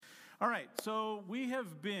All right, so we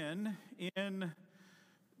have been in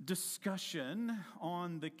discussion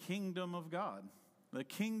on the kingdom of God, the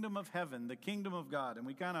kingdom of heaven, the kingdom of God. And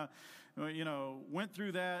we kind of, went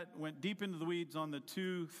through that, went deep into the weeds on the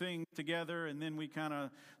two things together, and then we kind of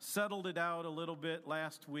settled it out a little bit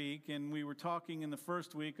last week. And we were talking in the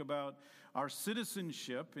first week about our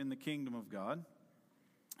citizenship in the kingdom of God.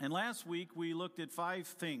 And last week we looked at 5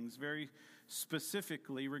 things very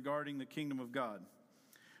specifically regarding the kingdom of God.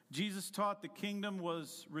 Jesus taught the kingdom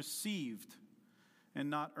was received and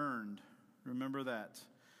not earned. Remember that,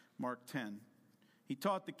 Mark 10. He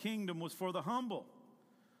taught the kingdom was for the humble,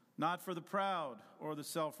 not for the proud or the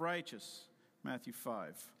self-righteous, Matthew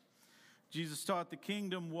 5. Jesus taught the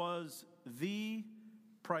kingdom was the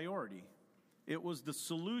priority. It was the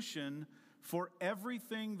solution for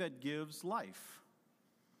everything that gives life,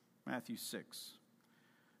 Matthew 6.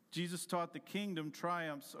 Jesus taught the kingdom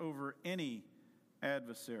triumphs over any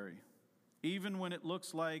adversary, even when it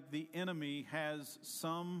looks like the enemy has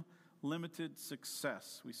some limited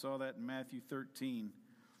success. We saw that in Matthew 13.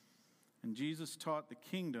 And Jesus taught the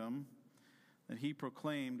kingdom that he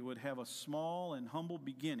proclaimed would have a small and humble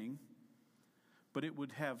beginning, but it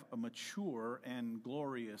would have a mature and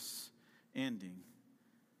glorious ending,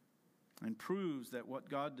 and proves that what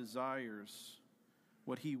God desires,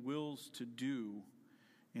 what he wills to do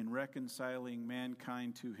in reconciling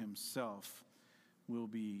mankind to himself, will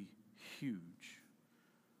be huge.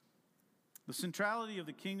 The centrality of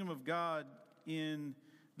the kingdom of God in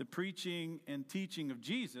the preaching and teaching of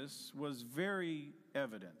Jesus was very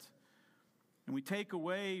evident. And we take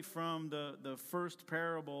away from the first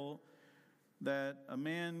parable that a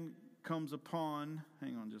man comes upon.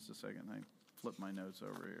 Hang on just a second. I flipped my notes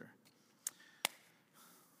over here.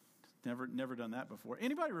 Never done that before.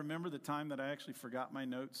 Anybody remember the time that I actually forgot my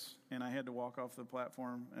notes and I had to walk off the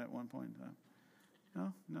platform at one point in time?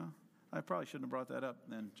 No. I probably shouldn't have brought that up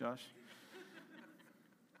then, Josh.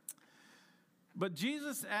 But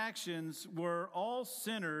Jesus' actions were all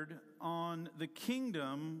centered on the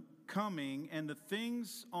kingdom coming and the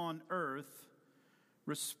things on earth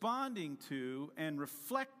responding to and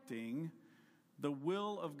reflecting the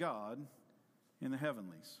will of God in the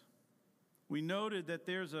heavenlies. We noted that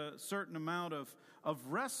there's a certain amount of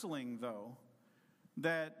wrestling, though,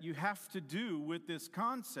 that you have to do with this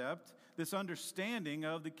concept, this understanding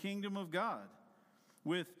of the kingdom of God,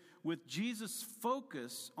 with Jesus'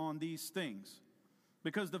 focus on these things.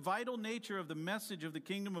 Because the vital nature of the message of the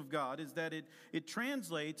kingdom of God is that it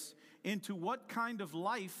translates into what kind of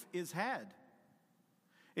life is had.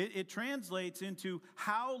 It translates into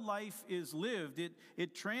how life is lived.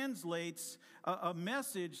 It translates a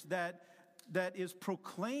message that is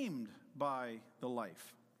proclaimed by the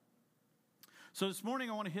life. So this morning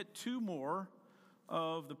I want to hit 2 more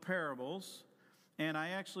of the parables. And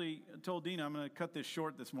I actually told Dina I'm going to cut this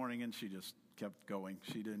short this morning, and she just kept going.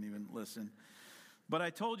 She didn't even listen. But I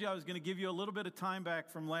told you I was going to give you a little bit of time back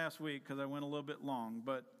from last week because I went a little bit long.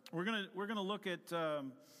 But we're going to look at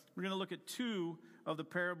 2 of the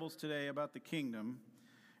parables today about the kingdom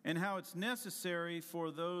and how it's necessary for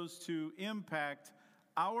those to impact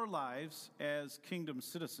our lives as kingdom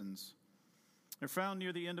citizens. They're found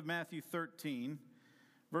near the end of Matthew 13.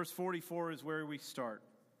 Verse 44 is where we start.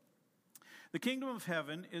 The kingdom of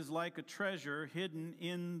heaven is like a treasure hidden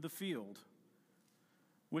in the field,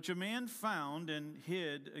 which a man found and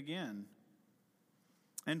hid again.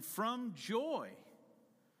 And from joy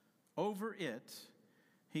over it,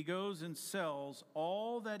 he goes and sells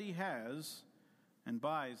all that he has and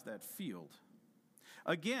buys that field.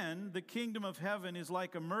 Again, the kingdom of heaven is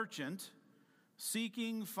like a merchant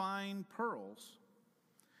seeking fine pearls.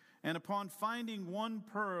 And upon finding one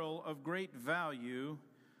pearl of great value,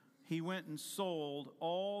 he went and sold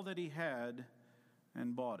all that he had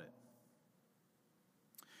and bought it.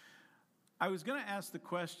 I was going to ask the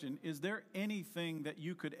question, is there anything that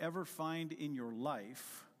you could ever find in your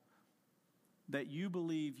life that you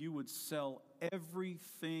believe you would sell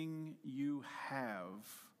everything you have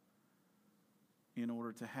in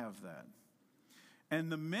order to have that?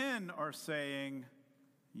 And the men are saying,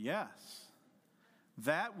 yes,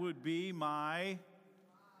 that would be my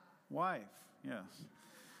wife. Yes.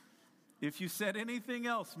 If you said anything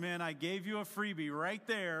else, man, I gave you a freebie right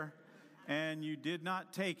there, and you did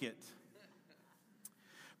not take it.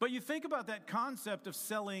 But you think about that concept of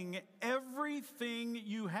selling everything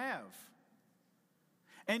you have.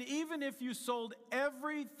 And even if you sold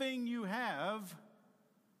everything you have,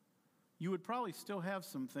 you would probably still have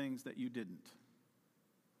some things that you didn't.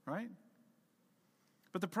 Right?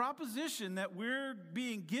 But the proposition that we're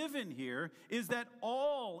being given here is that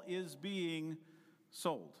all is being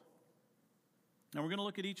sold. Now we're going to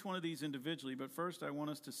look at each one of these individually, but first I want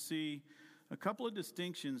us to see a couple of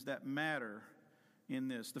distinctions that matter in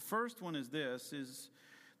this. The first one is this, is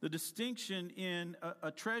the distinction in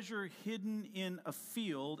a treasure hidden in a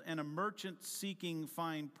field and a merchant seeking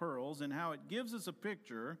fine pearls, and how it gives us a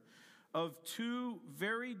picture of two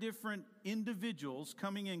very different individuals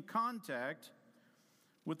coming in contact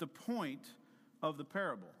with the point of the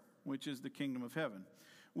parable, which is the kingdom of heaven.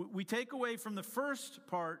 We take away from the first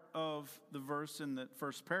part of the verse in the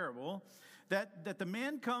first parable that the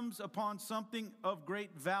man comes upon something of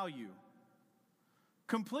great value,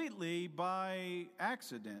 completely by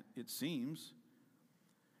accident, it seems.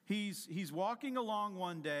 He's walking along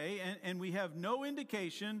one day, and we have no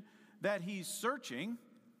indication that he's searching,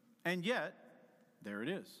 and yet, there it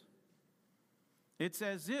is. It's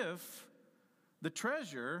as if the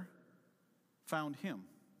treasure found him.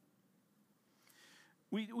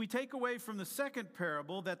 We take away from the second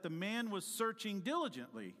parable that the man was searching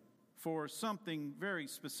diligently for something very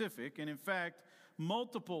specific, and in fact,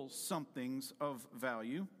 multiple somethings of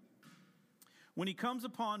value. When he comes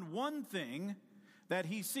upon one thing that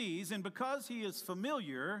he sees, and because he is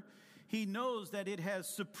familiar, he knows that it has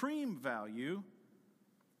supreme value,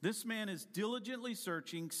 this man is diligently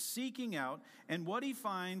searching, seeking out, and what he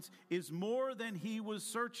finds is more than he was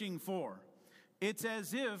searching for. It's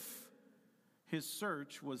as if his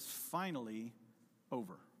search was finally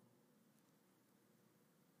over.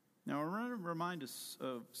 Now, I want to remind us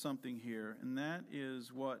of something here, and that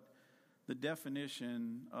is what the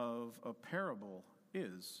definition of a parable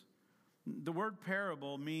is. The word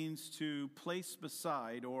parable means to place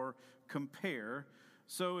beside or compare.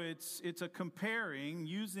 So it's a comparing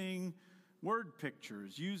using word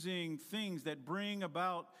pictures, using things that bring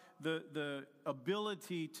about the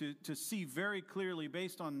ability to see very clearly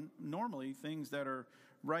based on normally things that are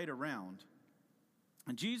right around.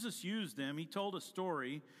 And Jesus used them. He told a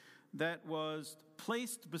story that was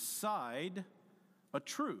placed beside a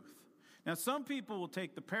truth. Now, some people will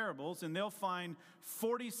take the parables and they'll find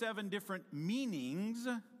 47 different meanings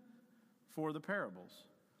for the parables.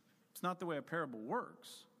 It's not the way a parable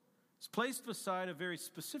works. It's placed beside a very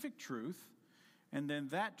specific truth, and then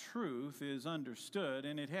that truth is understood,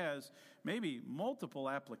 and it has maybe multiple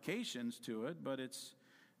applications to it, but it's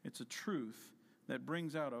a truth that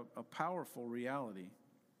brings out a powerful reality.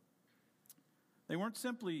 They weren't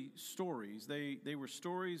simply stories. They were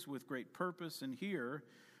stories with great purpose, and here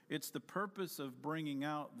it's the purpose of bringing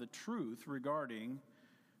out the truth regarding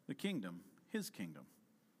the kingdom, his kingdom.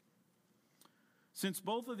 Since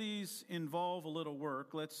both of these involve a little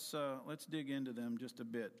work, let's dig into them just a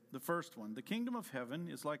bit. The first one, the kingdom of heaven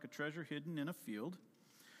is like a treasure hidden in a field,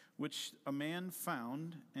 which a man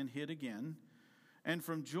found and hid again. And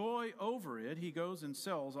from joy over it, he goes and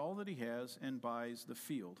sells all that he has and buys the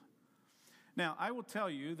field. Now, I will tell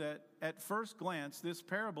you that at first glance, this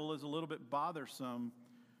parable is a little bit bothersome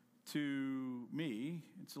to me.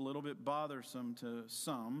 It's a little bit bothersome to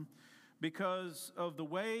some, because of the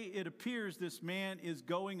way it appears this man is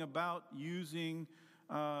going about using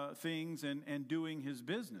things and doing his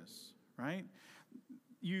business, right?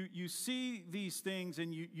 You see these things,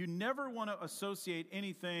 and you never want to associate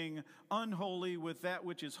anything unholy with that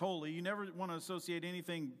which is holy. You never want to associate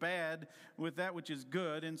anything bad with that which is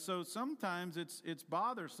good. And so sometimes it's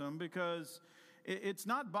bothersome, because it's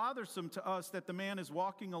not bothersome to us that the man is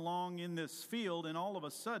walking along in this field and all of a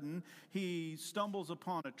sudden he stumbles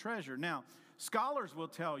upon a treasure. Now, scholars will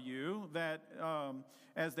tell you that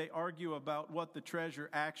as they argue about what the treasure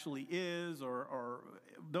actually is or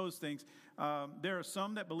those things, there are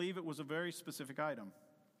some that believe it was a very specific item.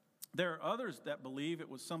 There are others that believe it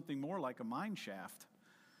was something more like a mine shaft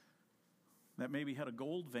that maybe had a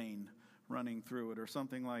gold vein running through it or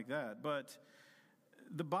something like that. But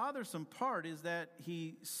the bothersome part is that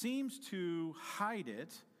he seems to hide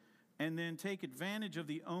it and then take advantage of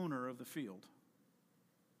the owner of the field.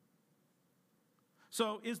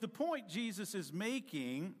 So is the point Jesus is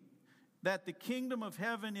making that the kingdom of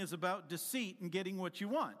heaven is about deceit and getting what you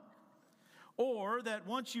want? Or that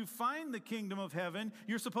once you find the kingdom of heaven,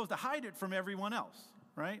 you're supposed to hide it from everyone else,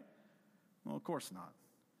 right? Well, of course not.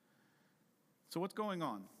 So what's going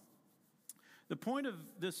on? The point of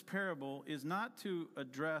this parable is not to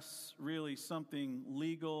address really something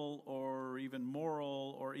legal or even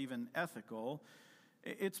moral or even ethical.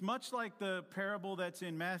 It's much like the parable that's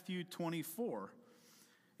in Matthew 24.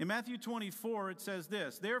 In Matthew 24, it says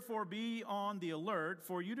this, "Therefore be on the alert,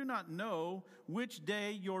 for you do not know which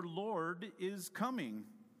day your Lord is coming."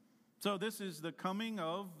 So this is the coming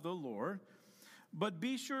of the Lord. "But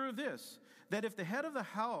be sure of this, that if the head of the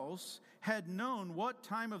house had known what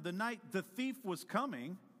time of the night the thief was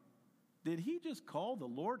coming, Did he just call the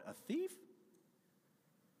Lord a thief?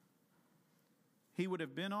 He would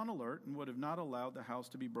have been on alert and would have not allowed the house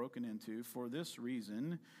to be broken into. For this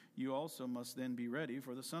reason, you also must then be ready,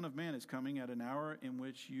 for the Son of Man is coming at an hour in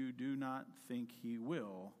which you do not think he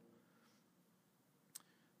will.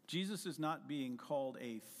 Jesus is not being called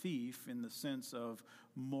a thief in the sense of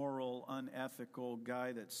moral, unethical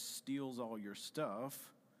guy that steals all your stuff.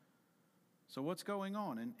 So what's going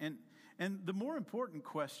on? And the more important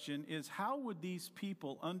question is, how would these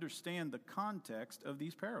people understand the context of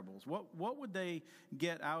these parables? What would they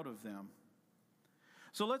get out of them?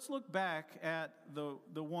 So let's look back at the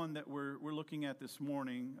one that we're looking at this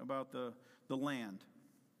morning about the land.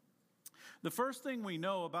 The first thing we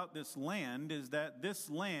know about this land is that this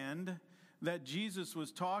land that Jesus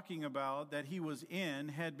was talking about, that he was in,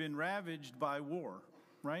 had been ravaged by war,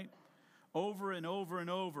 right? Over and over and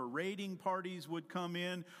over, raiding parties would come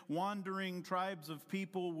in, wandering tribes of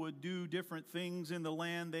people would do different things in the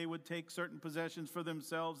land. They would take certain possessions for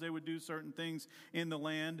themselves. They would do certain things in the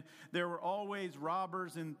land. There were always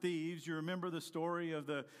robbers and thieves. You remember the story of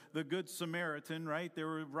the Good Samaritan, right? There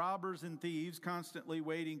were robbers and thieves constantly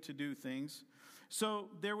waiting to do things. So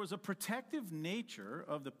there was a protective nature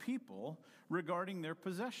of the people regarding their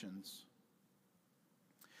possessions.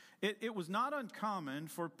 It was not uncommon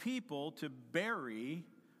for people to bury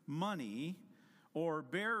money or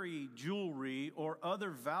bury jewelry or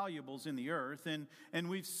other valuables in the earth. And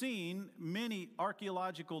we've seen many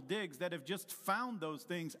archaeological digs that have just found those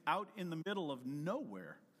things out in the middle of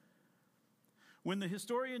nowhere. When the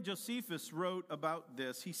historian Josephus wrote about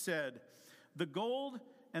this, he said, "The gold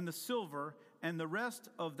and the silver and the rest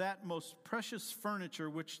of that most precious furniture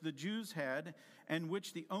which the Jews had and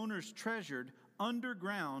which the owners treasured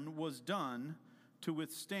underground was done to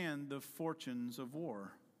withstand the fortunes of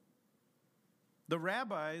war." The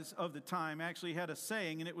rabbis of the time actually had a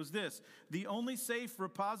saying, and it was this: the only safe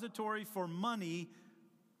repository for money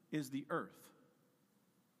is the earth.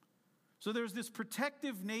 So there's this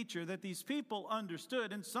protective nature that these people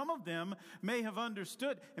understood, and some of them may have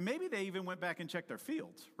understood, and maybe they even went back and checked their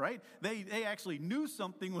fields, right? They actually knew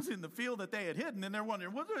something was in the field that they had hidden, and they're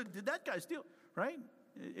wondering, did that guy steal, right?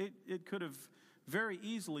 It could have very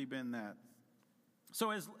easily been that. So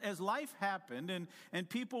as life happened and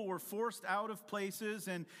people were forced out of places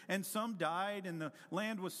and some died and the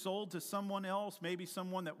land was sold to someone else, maybe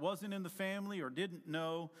someone that wasn't in the family or didn't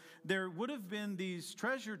know, there would have been these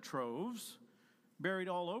treasure troves buried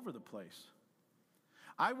all over the place.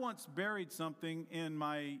 I once buried something in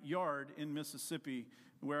my yard in Mississippi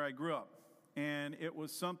where I grew up. And it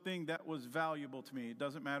was something that was valuable to me. It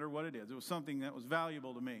doesn't matter what it is. It was something that was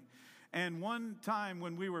valuable to me. And one time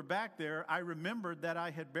when we were back there, I remembered that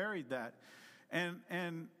I had buried that.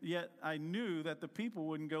 And yet I knew that the people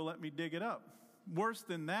wouldn't go let me dig it up. Worse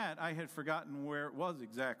than that, I had forgotten where it was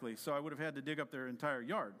exactly. So I would have had to dig up their entire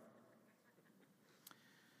yard.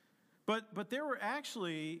 But there were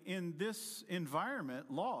actually, in this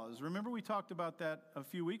environment, laws. Remember we talked about that a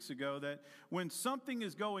few weeks ago, that when something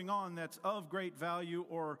is going on that's of great value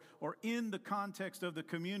or in the context of the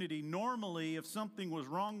community, normally if something was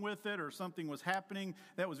wrong with it or something was happening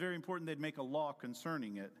that was very important, they'd make a law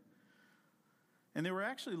concerning it. And there were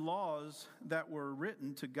actually laws that were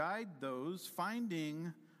written to guide those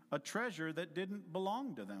finding a treasure that didn't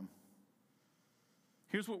belong to them.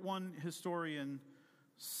 Here's what one historian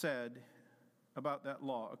said about that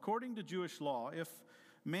law. According to Jewish law, if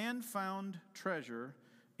man found treasure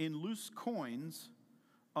in loose coins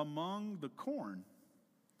among the corn,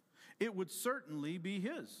 it would certainly be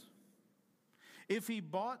his if he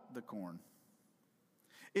bought the corn.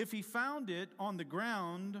 If he found it on the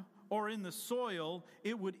ground or in the soil,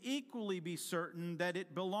 it would equally be certain that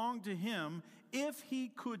it belonged to him if he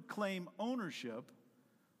could claim ownership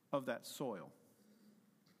of that soil.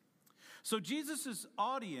 So Jesus'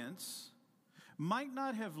 audience might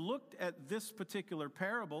not have looked at this particular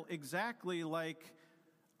parable exactly like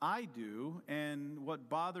I do and what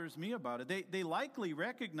bothers me about it. They likely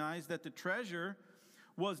recognized that the treasure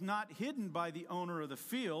was not hidden by the owner of the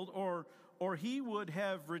field, or he would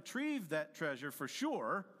have retrieved that treasure for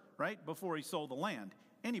sure, right, before he sold the land.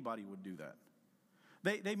 Anybody would do that.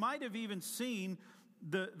 They might have even seen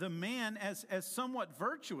the man as somewhat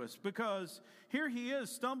virtuous, because here he is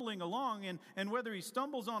stumbling along, and whether he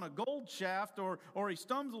stumbles on a gold shaft or he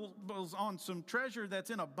stumbles on some treasure that's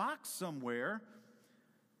in a box somewhere,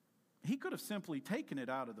 he could have simply taken it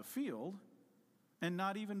out of the field and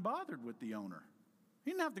not even bothered with the owner. He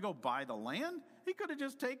didn't have to go buy the land. He could have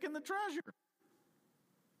just taken the treasure.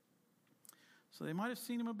 So they might have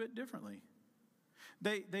seen him a bit differently.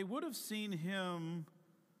 They would have seen him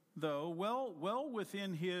though, well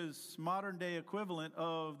within his modern day equivalent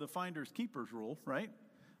of the finders keepers rule, right?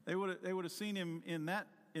 They would have seen him in that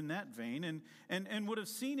vein, and would have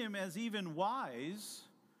seen him as even wise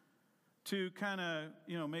to kind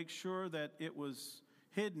of make sure that it was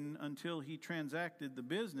hidden until he transacted the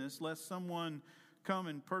business, lest someone come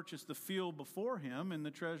and purchase the field before him and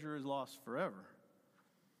the treasure is lost forever.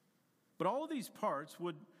 But all of these parts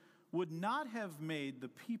would not have made the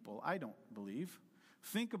people, I don't believe,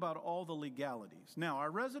 think about all the legalities. Now,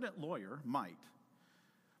 our resident lawyer might,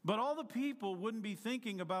 but all the people wouldn't be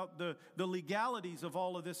thinking about the legalities of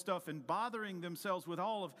all of this stuff and bothering themselves with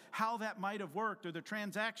all of how that might have worked or the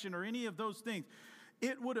transaction or any of those things.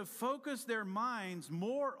 It would have focused their minds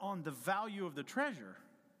more on the value of the treasure.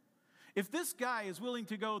 If this guy is willing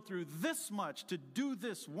to go through this much to do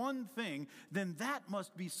this one thing, then that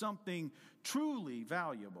must be something truly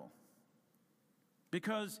valuable.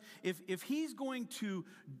 Because if he's going to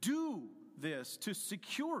do this to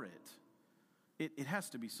secure it has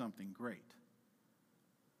to be something great.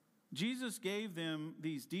 Jesus gave them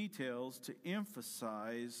these details to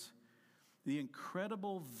emphasize the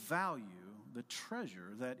incredible value, the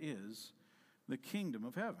treasure that is the kingdom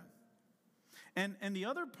of heaven. And the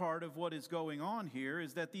other part of what is going on here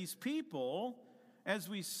is that these people, as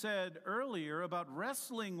we said earlier about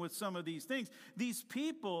wrestling with some of these things, these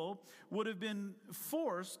people would have been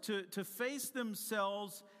forced to face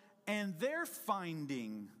themselves and their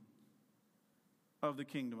finding of the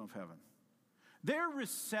kingdom of heaven, their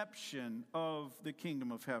reception of the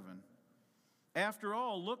kingdom of heaven. After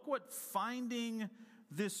all, look what finding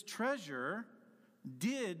this treasure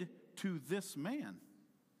did to this man.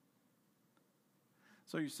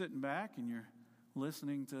 So you're sitting back and you're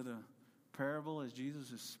listening to the parable as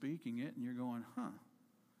Jesus is speaking it, and you're going,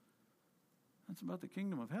 that's about the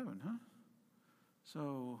kingdom of heaven, huh?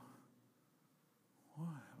 So what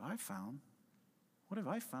have I found? What have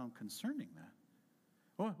I found concerning that?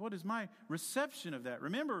 What is my reception of that?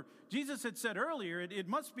 Remember, Jesus had said earlier, it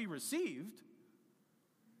must be received.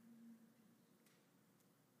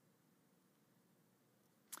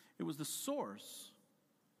 It was the source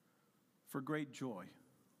for great joy.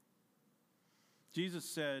 Jesus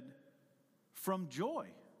said, from joy,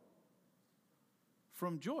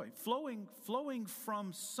 flowing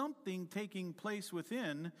from something taking place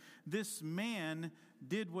within, this man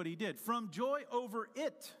did what he did. From joy over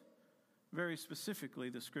it, very specifically,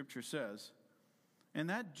 the scripture says. And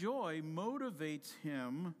that joy motivates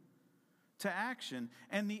him to action.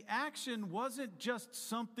 And the action wasn't just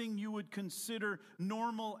something you would consider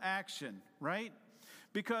normal action, right?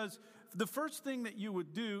 Because the first thing that you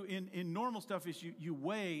would do in normal stuff is you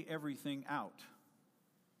weigh everything out.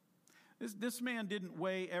 This man didn't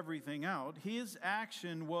weigh everything out. His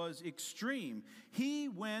action was extreme. He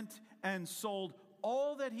went and sold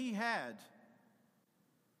all that he had.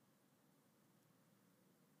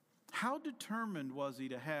 How determined was he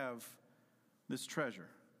to have this treasure?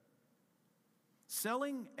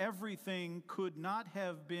 Selling everything could not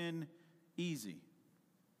have been easy.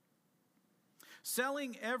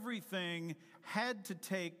 Selling everything had to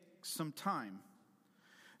take some time.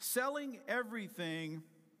 Selling everything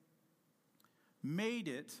made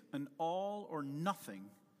it an all or nothing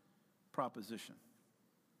proposition.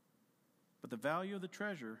 But the value of the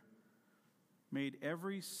treasure made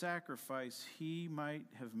every sacrifice he might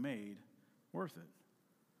have made worth it.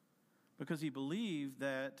 Because he believed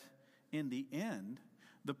that in the end,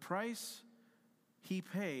 the price he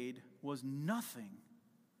paid was nothing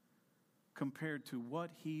compared to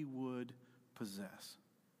what he would possess.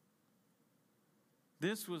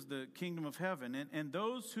 This was the kingdom of heaven, and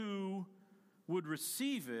those who would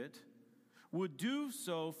receive it would do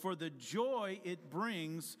so for the joy it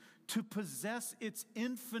brings to possess its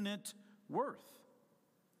infinite worth.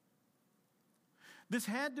 This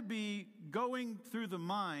had to be going through the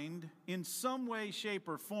mind in some way, shape,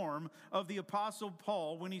 or form of the Apostle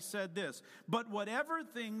Paul when he said this, "But whatever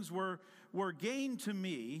things were gained to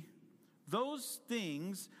me, those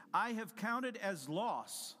things I have counted as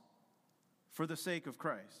loss for the sake of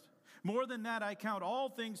Christ. More than that, I count all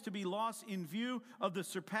things to be lost in view of the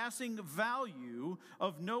surpassing value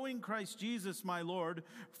of knowing Christ Jesus my Lord,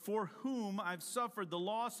 for whom I've suffered the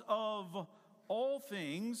loss of all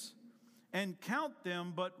things, and count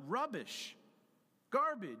them but rubbish,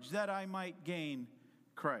 garbage, that I might gain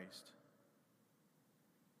Christ."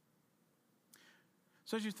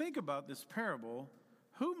 So as you think about this parable,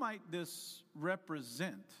 who might this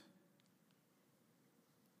represent?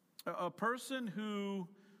 A person who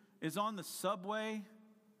is on the subway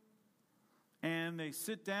and they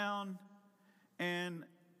sit down and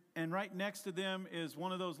right next to them is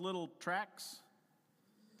one of those little tracks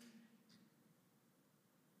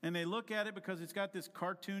and they look at it because it's got this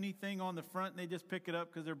cartoony thing on the front, and they just pick it up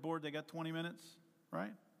because they're bored. They got 20 minutes,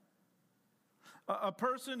 right? A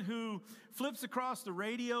person who flips across the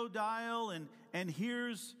radio dial and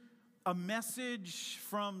hears a message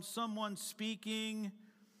from someone speaking,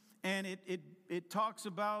 and it talks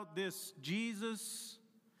about this Jesus.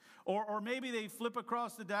 Or maybe they flip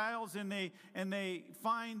across the dials and they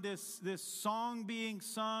find this song being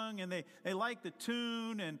sung, and they like the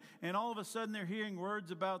tune, and all of a sudden they're hearing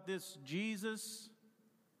words about this Jesus.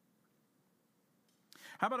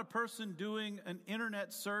 How about a person doing an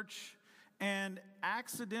internet search and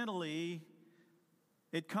accidentally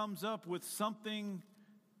it comes up with something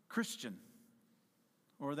Christian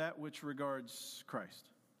or that which regards Christ?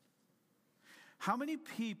 How many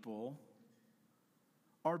people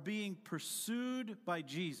are being pursued by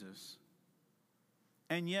Jesus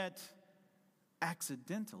and yet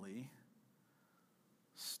accidentally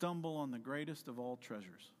stumble on the greatest of all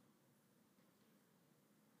treasures?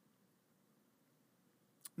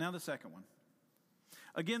 Now the second one.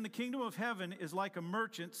 Again, the kingdom of heaven is like a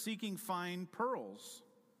merchant seeking fine pearls.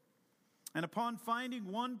 And upon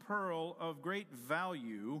finding one pearl of great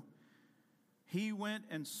value, he went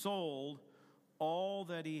and sold all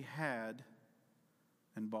that he had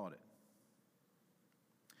and bought it.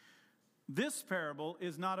 This parable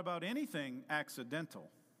is not about anything accidental.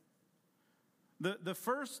 The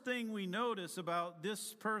first thing we notice about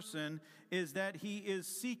this person is that he is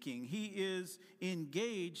seeking. He is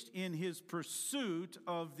engaged in his pursuit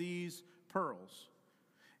of these pearls.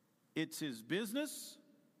 It's his business.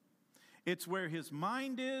 It's where his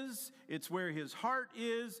mind is. It's where his heart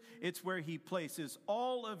is. It's where he places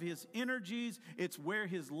all of his energies. It's where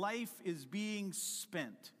his life is being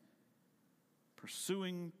spent.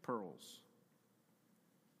 Pursuing pearls.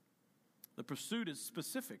 The pursuit is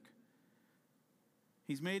specific.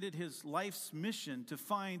 He's made it his life's mission to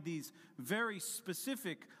find these very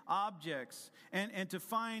specific objects and to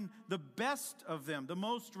find the best of them, the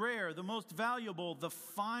most rare, the most valuable, the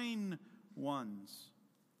fine ones.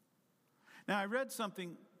 Now, I read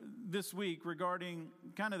something this week regarding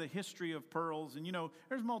kind of the history of pearls. And,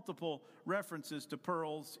 there's multiple references to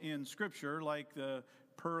pearls in Scripture, like the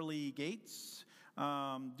pearly gates.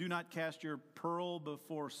 Do not cast your pearl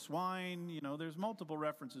before swine. There's multiple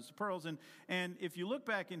references to pearls. And if you look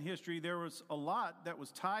back in history, there was a lot that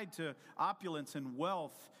was tied to opulence and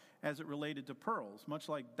wealth as it related to pearls, much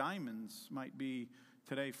like diamonds might be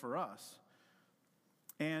today for us.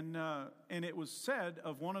 And it was said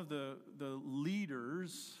of one of the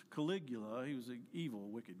leaders, Caligula, he was an evil,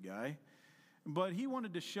 wicked guy, but he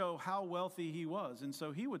wanted to show how wealthy he was. And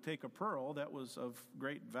so he would take a pearl that was of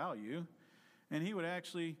great value, and he would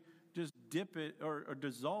actually just dip it or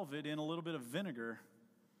dissolve it in a little bit of vinegar.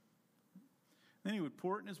 Then he would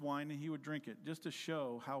pour it in his wine and he would drink it just to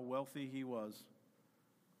show how wealthy he was.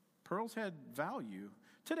 Pearls had value.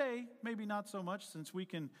 Today, maybe not so much, since we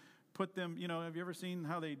can put them, have you ever seen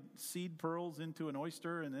how they seed pearls into an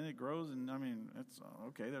oyster and then it grows? And it's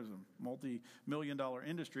okay, there's a multi-million-dollar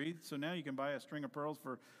industry. So now you can buy a string of pearls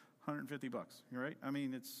for $150, right?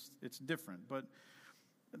 It's different. But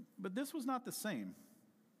this was not the same.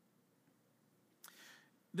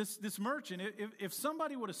 This merchant, if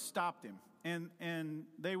somebody would have stopped him and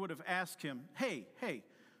they would have asked him, hey,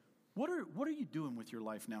 what are you doing with your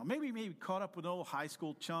life now? Maybe caught up with an old high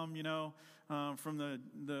school chum, from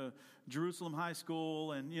the Jerusalem high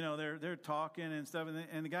school, and they're talking and stuff,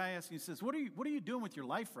 and the guy asks, he says, what are you doing with your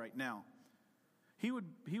life right now? He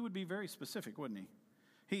would be very specific, wouldn't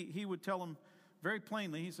he? He would tell him very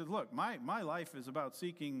plainly. He said, look, my life is about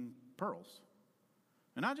seeking pearls,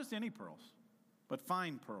 and not just any pearls, but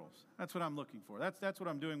fine pearls. That's what I'm looking for. That's what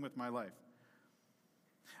I'm doing with my life.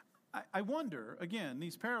 I wonder, again,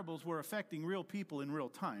 these parables were affecting real people in real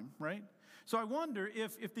time, right? So I wonder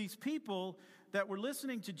if these people that were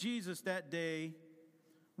listening to Jesus that day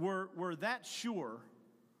were that sure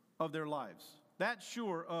of their lives, that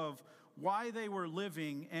sure of why they were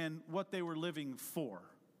living and what they were living for.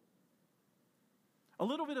 A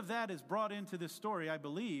little bit of that is brought into this story, I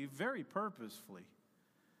believe, very purposefully.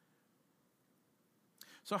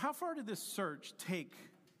 So how far did this search take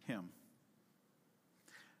him?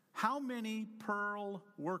 How many pearl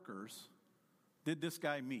workers did this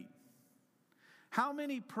guy meet? How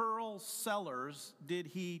many pearl sellers did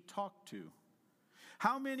he talk to?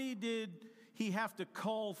 How many did he have to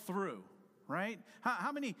cull through, right?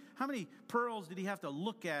 How many pearls did he have to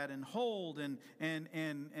look at and hold and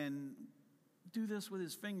do this with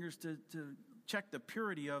his fingers to check the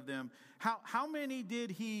purity of them? How many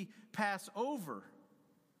did he pass over?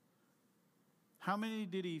 How many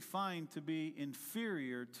did he find to be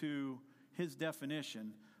inferior to his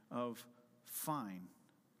definition of fine.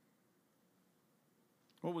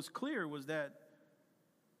 What was clear was that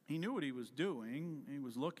he knew what he was doing, he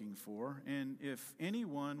was looking for, and if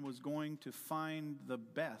anyone was going to find the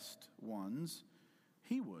best ones,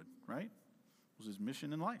 he would, right? It was his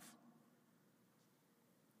mission in life.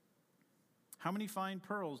 How many fine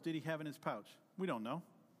pearls did he have in his pouch? We don't know.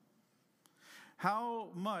 How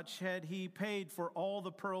much had he paid for all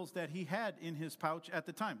the pearls that he had in his pouch at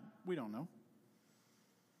the time? We don't know.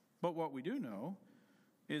 But what we do know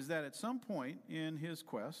is that at some point in his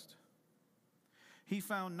quest, he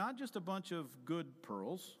found not just a bunch of good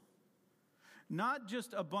pearls, not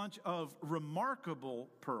just a bunch of remarkable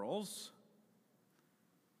pearls,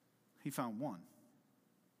 he found one.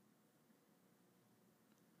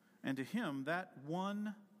 And to him, that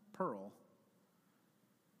one pearl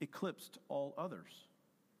eclipsed all others.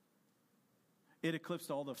 It eclipsed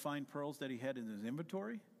all the fine pearls that he had in his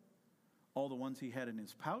inventory, all the ones he had in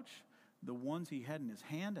his pouch, the ones he had in his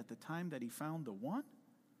hand at the time that he found the one.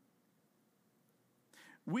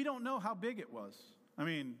 We don't know how big it was. I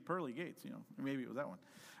mean, pearly gates, maybe it was that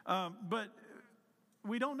one. But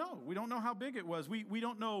we don't know. We don't know how big it was. We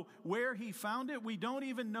don't know where he found it. We don't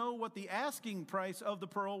even know what the asking price of the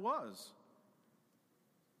pearl was.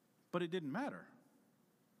 But it didn't matter.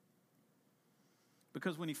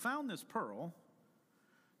 Because when he found this pearl,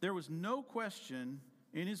 there was no question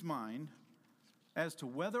in his mind as to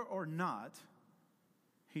whether or not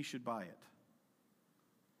he should buy it.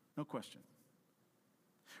 No question.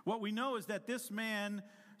 What we know is that this man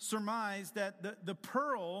surmised that the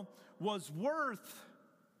pearl was worth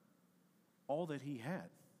all that he had,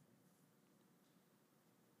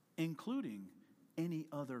 including any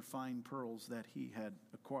other fine pearls that he had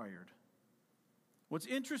acquired. What's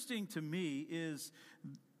interesting to me is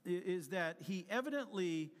that he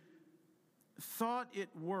evidently thought it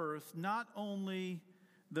worth not only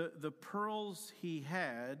the pearls he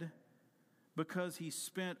had, because he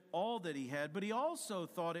spent all that he had, but he also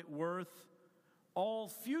thought it worth all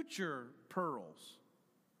future pearls.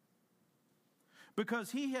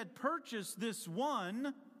 Because he had purchased this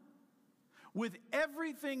one with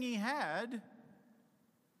everything he had,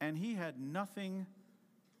 and he had nothing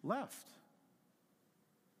left.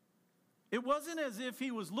 It wasn't as if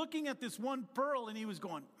he was looking at this one pearl and he was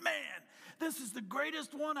going, man, this is the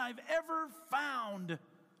greatest one I've ever found.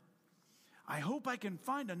 I hope I can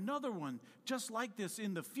find another one just like this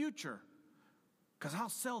in the future, because I'll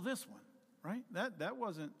sell this one, right? That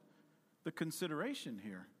wasn't the consideration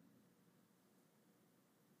here.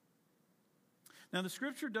 Now, the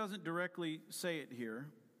scripture doesn't directly say it here,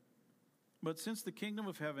 but since the kingdom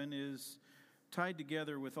of heaven is tied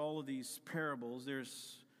together with all of these parables,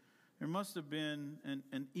 there must have been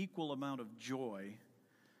an equal amount of joy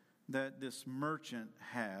that this merchant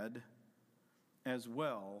had, as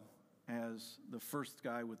well as the first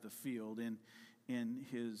guy with the field in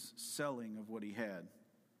his selling of what he had.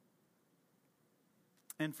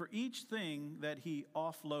 And for each thing that he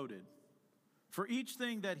offloaded, for each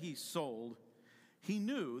thing that he sold, he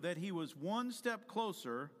knew that he was one step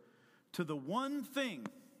closer to the one thing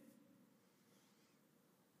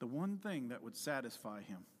that would satisfy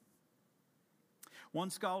him. One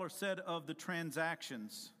scholar said of the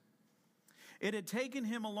transactions, it had taken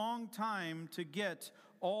him a long time to get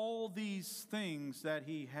all these things that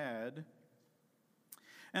he had,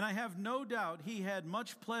 and I have no doubt he had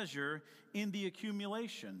much pleasure in the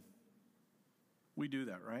accumulation. We do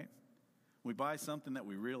that, right? We buy something that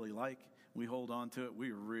we really like. We hold on to it.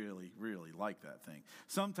 We really, really like that thing.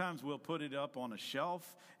 Sometimes we'll put it up on a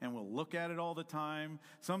shelf and we'll look at it all the time.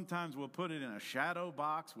 Sometimes we'll put it in a shadow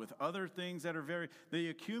box with other things that are the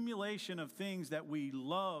accumulation of things that we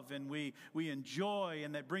love and we enjoy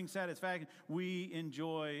and that bring satisfaction. We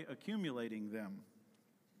enjoy accumulating them.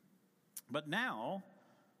 But now,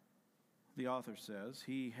 the author says,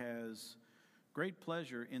 he has great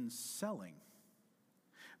pleasure in selling.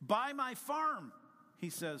 Buy my farm, he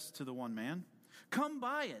says to the one man. Come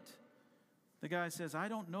buy it. The guy says, I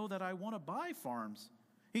don't know that I want to buy farms.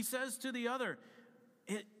 He says to the other,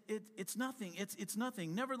 it's nothing. It's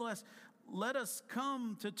nothing. Nevertheless, let us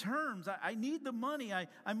come to terms. I need the money.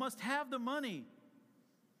 I must have the money.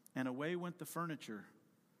 And away went the furniture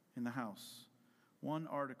in the house, one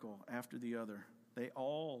article after the other. They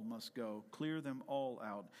all must go. Clear them all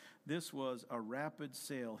out. This was a rapid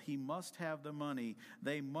sale. He must have the money.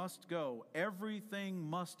 They must go. Everything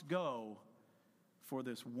must go for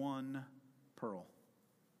this one pearl.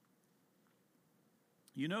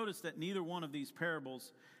 You notice that neither one of these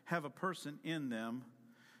parables have a person in them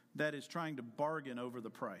that is trying to bargain over the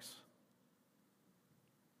price.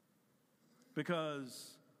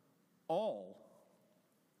 Because all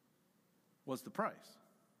was the price.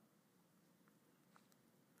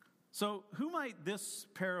 So, who might this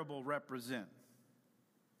parable represent?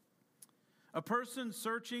 A person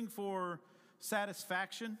searching for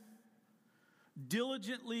satisfaction,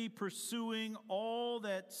 diligently pursuing all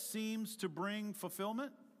that seems to bring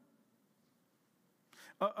fulfillment?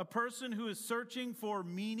 A person who is searching for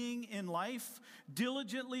meaning in life,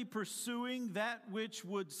 diligently pursuing that which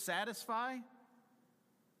would satisfy?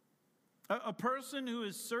 A person who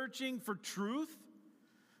is searching for truth,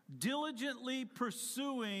 diligently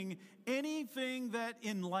pursuing anything that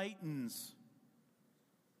enlightens?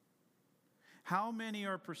 How many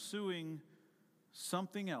are pursuing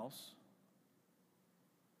something else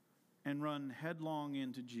and run headlong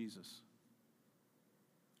into Jesus,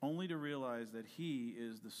 only to realize that He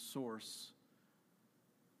is the source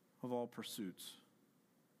of all pursuits,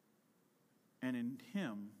 and in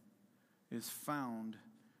Him is found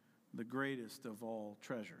the greatest of all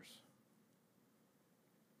treasures?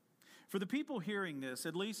 For the people hearing this,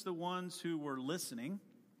 at least the ones who were listening,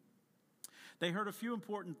 they heard a few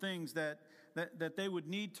important things that they would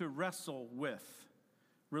need to wrestle with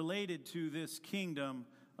related to this kingdom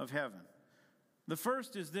of heaven. The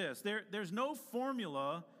first is this: there's no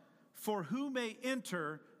formula for who may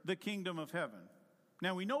enter the kingdom of heaven.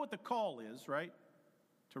 Now, we know what the call is, right?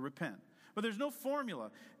 To repent. But there's no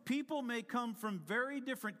formula. People may come from very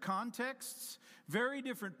different contexts, very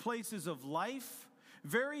different places of life,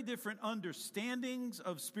 very different understandings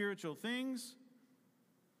of spiritual things.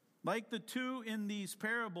 Like the two in these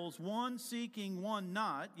parables, one seeking, one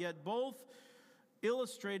not, yet both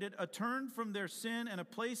illustrated a turn from their sin and a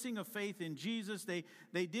placing of faith in Jesus. They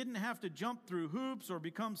didn't have to jump through hoops or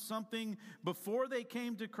become something before they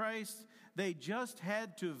came to Christ. They just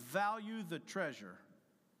had to value the treasure.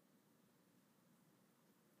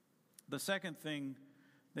 The second thing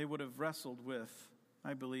they would have wrestled with,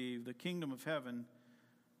 I believe, the kingdom of heaven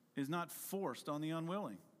is not forced on the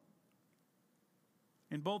unwilling.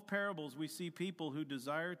 In both parables, we see people who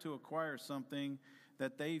desire to acquire something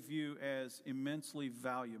that they view as immensely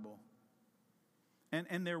valuable.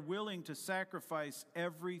 And they're willing to sacrifice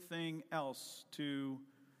everything else to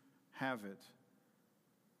have it.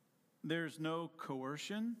 There's no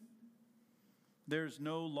coercion. There's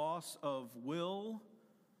no loss of will.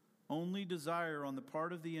 Only desire on the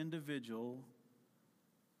part of the individual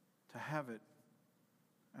to have it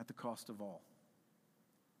at the cost of all.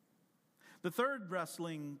 The third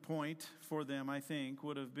wrestling point for them, I think,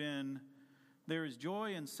 would have been there is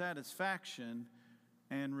joy and satisfaction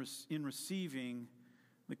in receiving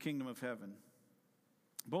the kingdom of heaven.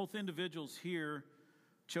 Both individuals here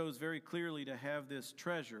chose very clearly to have this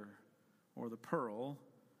treasure, or the pearl,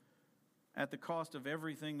 at the cost of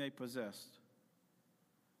everything they possessed.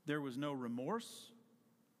 There was no remorse.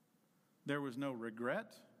 There was no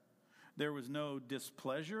regret. There was no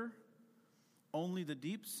displeasure. Only the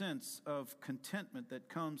deep sense of contentment that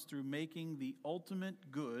comes through making the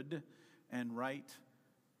ultimate good and right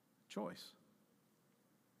choice.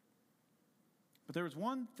 But there was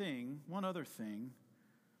one other thing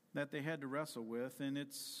that they had to wrestle with, and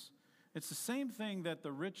it's the same thing that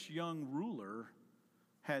the rich young ruler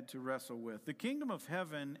had to wrestle with. The kingdom of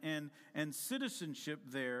heaven and citizenship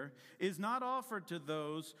there is not offered to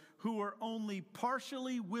those who are only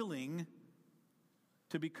partially willing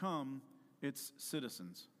to become its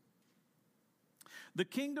citizens. The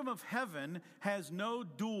kingdom of heaven has no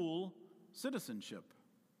dual citizenship.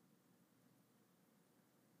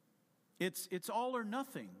 It's all or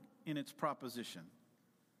nothing in its proposition.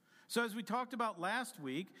 So as we talked about last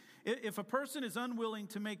week, if a person is unwilling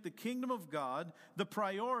to make the kingdom of God the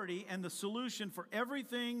priority and the solution for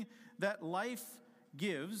everything that life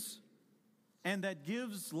gives and that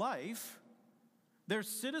gives life, their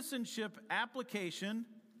citizenship application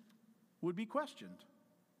would be questioned.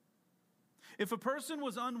 If a person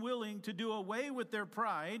was unwilling to do away with their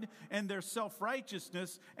pride and their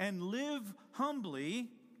self-righteousness and live humbly,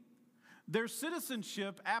 their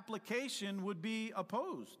citizenship application would be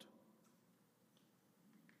opposed.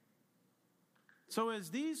 So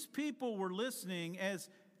as these people were listening, as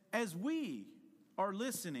we are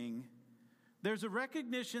listening, there's a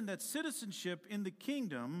recognition that citizenship in the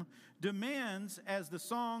kingdom demands, as the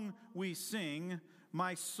song we sing,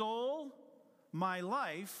 my soul, my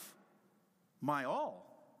life, my all.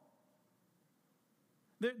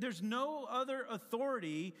 There's no other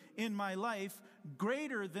authority in my life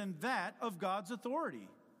greater than that of God's authority.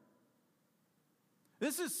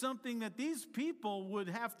 This is something that these people would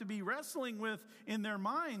have to be wrestling with in their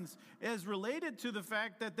minds as related to the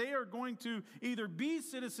fact that they are going to either be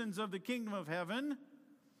citizens of the kingdom of heaven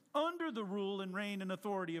under the rule and reign and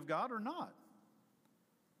authority of God or not.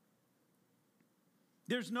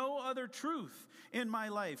 There's no other truth in my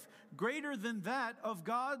life greater than that of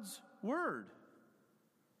God's Word.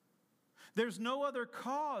 There's no other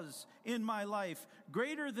cause in my life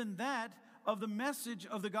greater than that of the message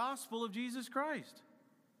of the gospel of Jesus Christ.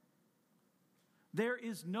 There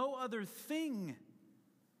is no other thing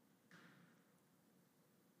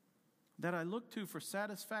that I look to for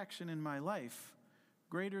satisfaction in my life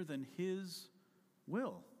greater than His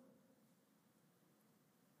will.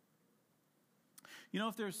 You know,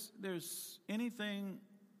 if there's anything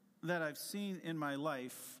that I've seen in my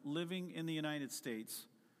life living in the United States,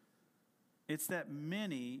 it's that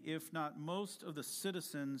many, if not most, of the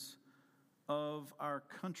citizens of our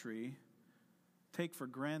country take for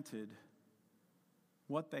granted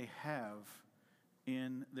what they have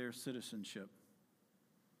in their citizenship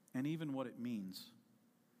and even what it means.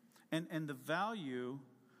 And the value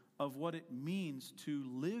of what it means to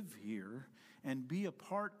live here and be a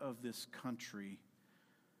part of this country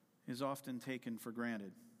is often taken for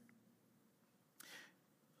granted.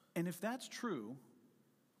 And if that's true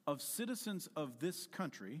of citizens of this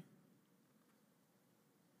country,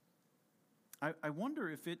 I wonder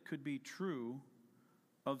if it could be true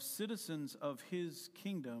of citizens of His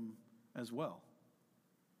kingdom as well.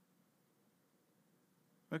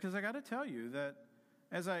 Because I got to tell you that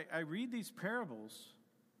as I read these parables,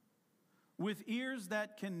 with ears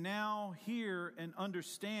that can now hear and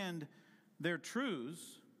understand their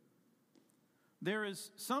truths, there is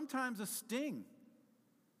sometimes a sting.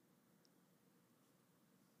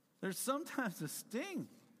 There's sometimes a sting.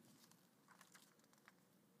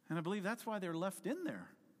 And I believe that's why they're left in there.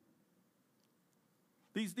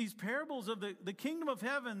 These parables of the kingdom of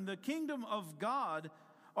heaven, the kingdom of God,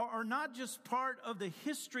 are not just part of the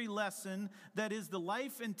history lesson that is the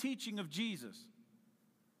life and teaching of Jesus.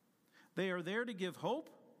 They are there to give hope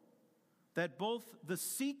that both the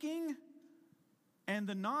seeking and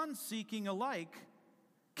the non-seeking alike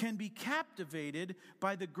can be captivated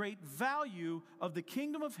by the great value of the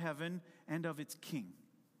kingdom of heaven and of its king.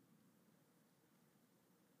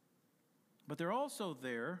 But they're also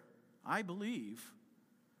there, I believe,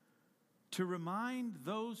 to remind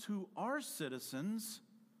those who are citizens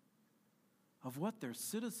of what their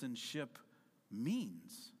citizenship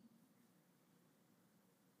means.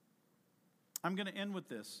 I'm going to end with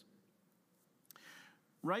this.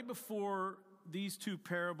 Right before these two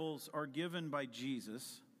parables are given by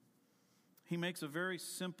Jesus, He makes a very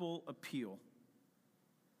simple appeal.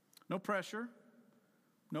 No pressure,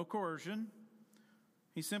 no coercion.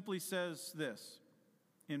 He simply says this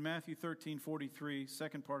in Matthew 13:43,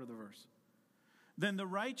 second part of the verse. Then the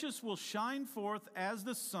righteous will shine forth as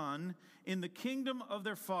the sun in the kingdom of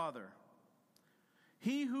their Father.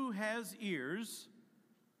 He who has ears,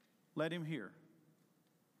 let him hear.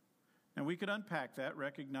 And we could unpack that,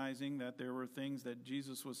 recognizing that there were things that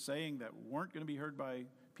Jesus was saying that weren't going to be heard by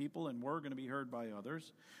people and were going to be heard by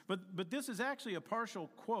others. But this is actually a partial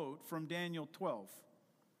quote from Daniel 12.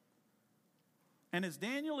 And as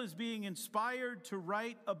Daniel is being inspired to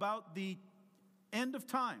write about the end of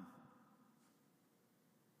time,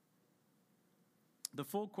 the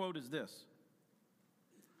full quote is this: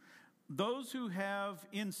 those who have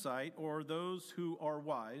insight, or those who are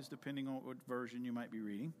wise, depending on what version you might be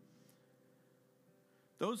reading,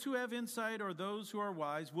 those who have insight or those who are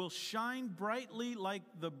wise will shine brightly like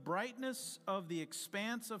the brightness of the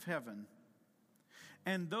expanse of heaven.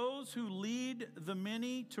 And those who lead the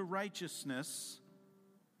many to righteousness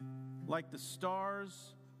like the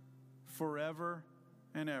stars forever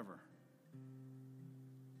and ever.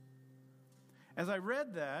 As I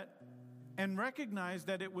read that and recognized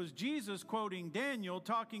that it was Jesus quoting Daniel,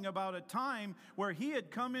 talking about a time where He had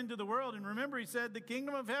come into the world, and remember He said, the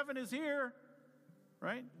kingdom of heaven is here,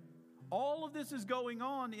 right? All of this is going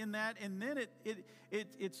on in that, and then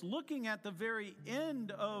it's looking at the very end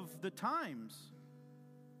of the times.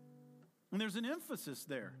 And there's an emphasis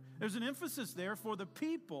there. There's an emphasis there for the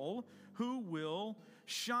people who will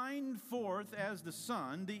shine forth as the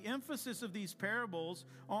sun. The emphasis of these parables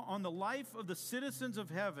on the life of the citizens of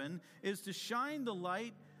heaven is to shine the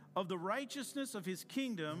light of the righteousness of His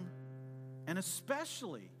kingdom, and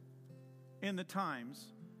especially in the times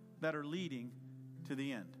that are leading to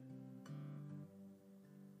the end.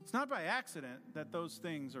 It's not by accident that those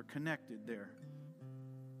things are connected there.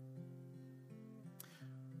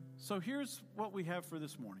 So here's what we have for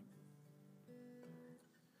this morning.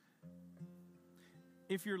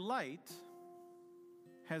 If your light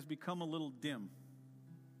has become a little dim,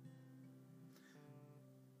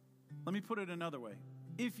 let me put it another way.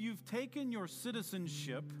 If you've taken your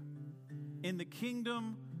citizenship in the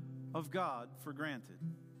kingdom of God for granted,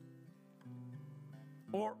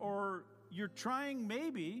 or you're trying,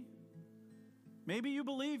 maybe you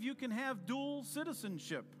believe you can have dual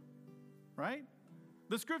citizenship, right?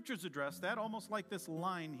 The scriptures address that, almost like this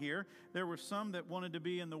line here. There were some that wanted to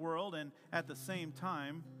be in the world and at the same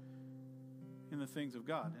time in the things of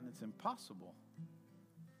God, and it's impossible.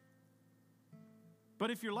 But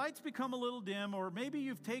if your lights become a little dim, or maybe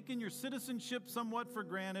you've taken your citizenship somewhat for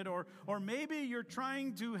granted, or maybe you're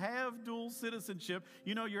trying to have dual citizenship,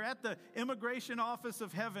 you're at the immigration office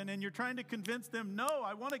of heaven and you're trying to convince them, no,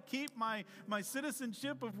 I want to keep my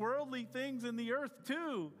citizenship of worldly things in the earth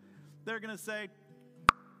too. They're going to say,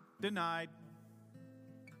 denied.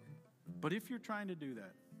 But if you're trying to do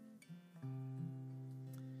that,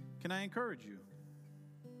 can I encourage you?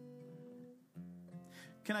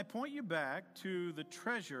 Can I point you back to the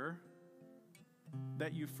treasure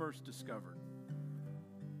that you first discovered?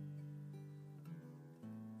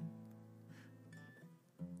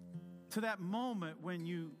 To that moment when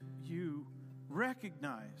you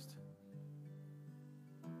recognized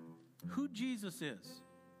who Jesus is.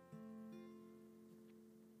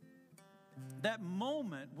 That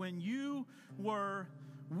moment when you were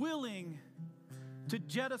willing to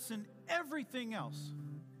jettison everything else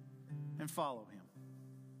and follow him.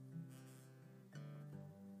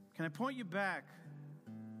 Can I point you back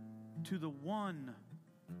to the one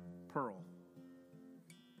pearl?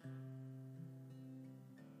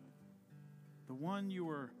 The one you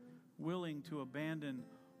were willing to abandon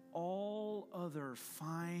all other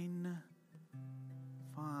fine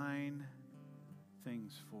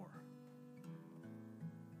things for.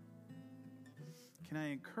 Can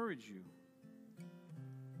I encourage you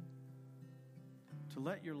to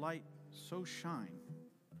let your light so shine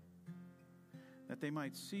that they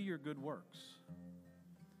might see your good works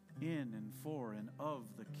in and for and of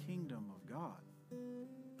the kingdom of God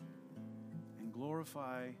and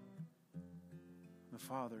glorify the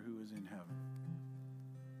Father who is in heaven?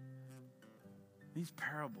 These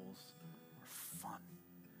parables are fun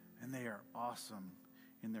and they are awesome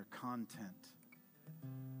in their content,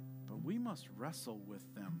 but we must wrestle with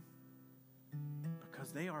them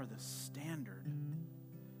because they are the standard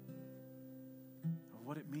of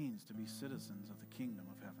what it means to be citizens of the kingdom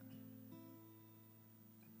of heaven.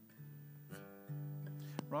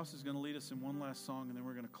 Ross is going to lead us in one last song, and then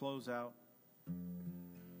we're going to close out.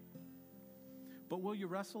 But will you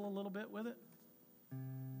wrestle a little bit with it?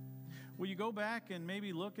 Will you go back and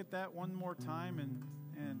maybe look at that one more time and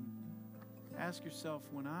ask yourself,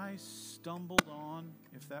 when I stumbled on,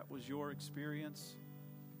 if that was your experience,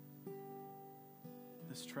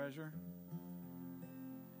 this treasure,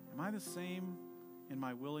 am I the same in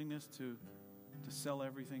my willingness to sell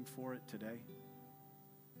everything for it today?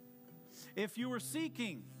 If you were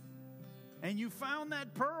seeking and you found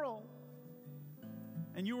that pearl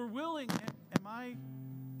and you were willing, am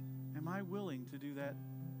I willing to do that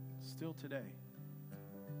still today?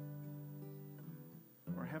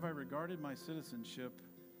 Or have I regarded my citizenship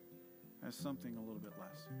as something a little bit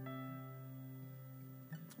less?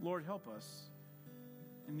 Lord, help us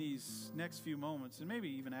in these next few moments, and maybe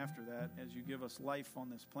even after that, as you give us life on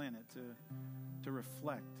this planet, to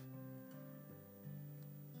reflect,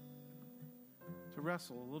 to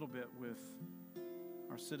wrestle a little bit with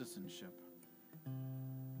our citizenship.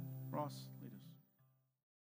 Ross?